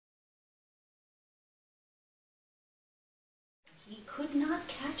could not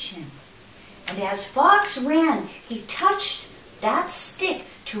catch him. And as Fox ran, he touched that stick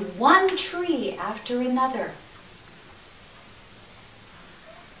to one tree after another.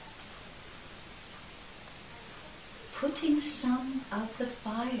 Putting some of the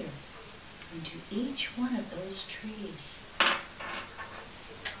fire into each one of those trees.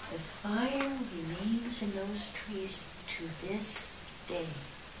 The fire remains in those trees to this day.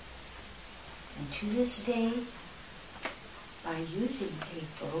 And to this day, by using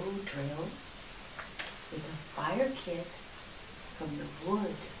a bow drill with a fire kit from the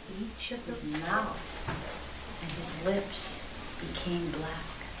wood, each of his mouth and his lips became black.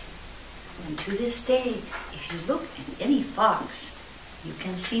 And to this day, if you look at any fox, you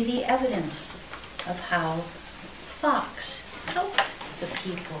can see the evidence of how Fox helped the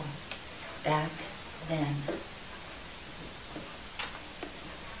people back then.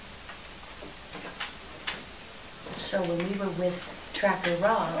 So when we were with Tracker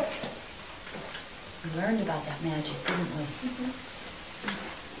Rob, we learned about that magic, didn't we? Mm-hmm.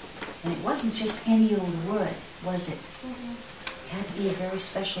 And it wasn't just any old wood, was it? Mm-hmm. It had to be a very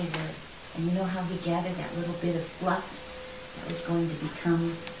special wood. And you know how he gathered that little bit of fluff that was going to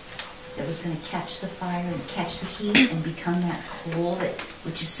become, that was going to catch the fire and catch the heat and become that coal that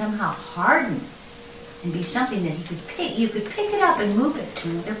would just somehow harden and be something that he could pick. You could pick it up and move it to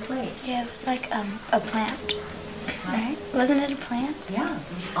another place. Yeah, it was like a plant, right? Wasn't it a plant? Yeah,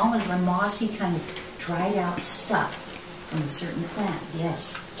 it was almost a mossy kind of dried out stuff from a certain plant,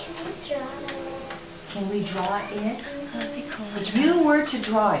 yes. Can we draw it? Can we draw it? That'd be cool. If you were to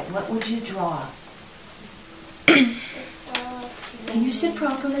draw it, what would you draw? Can you sit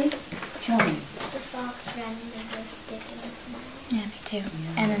properly? Tell me. The fox ran into the stick in its mouth. Yeah, me too.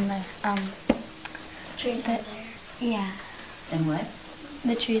 Yeah. And then the trees on fire. Yeah. And what?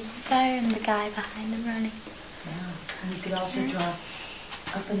 The trees on fire and the guy behind him running. Yeah. And you could also draw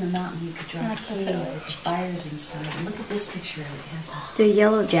up in the mountain. You could draw like a cave with fires inside. And look at this picture. It has The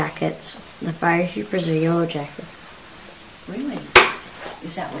yellow jackets. The firekeepers are yellow jackets. Really?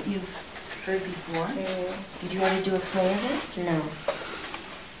 Is that what you've heard before? Mm. Did you ever do a play of it? No.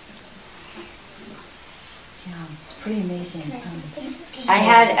 Yeah, it's pretty amazing. I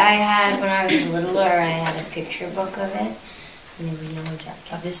had when I was littler, I had a picture book of it, and they were yellow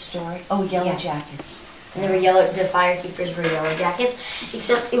jackets. Of this story? Oh, Yellow Yeah. Jackets. And they were yellow. The firekeepers were yellow jackets,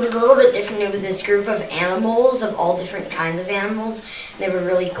 except it was a little bit different. It was this group of animals, of all different kinds of animals. And they were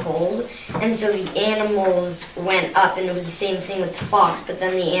really cold, and so the animals went up, and it was the same thing with the fox. But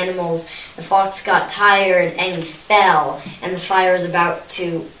then the fox got tired and he fell, and the fire was about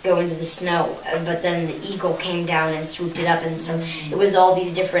to go into the snow. But then the eagle came down and swooped it up, and so it was all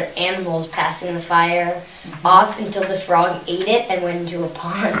these different animals passing the fire off until the frog ate it and went into a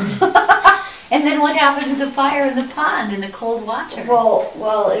pond. And then what happened to the fire in the pond, in the cold water?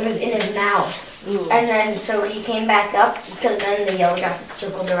 Well, it was in his mouth. Ooh. And then, so he came back up, because then the yellow jacket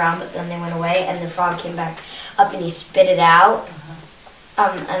circled around, but then they went away, and the frog came back up and he spit it out.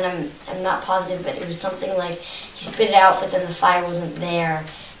 And I'm not positive, but it was something like, he spit it out, but then the fire wasn't there.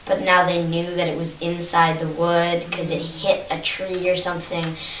 But now they knew that it was inside the wood, because it hit a tree or something.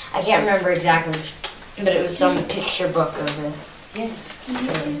 I can't remember exactly, but it was some picture book of this. Yes. Can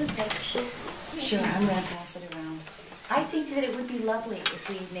you see the picture? Sure, I'm going to pass it around. I think that it would be lovely if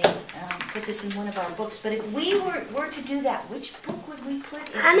we made put this in one of our books. But if we were to do that, which book would we put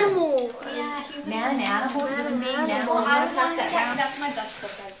in? Animal. Yeah, human. Man and Animal? Human Being and Animal. Well, You want to pass that around? that's my best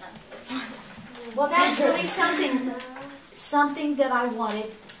book I've done. Well, that's really something that I wanted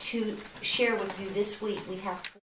to share with you this week. We have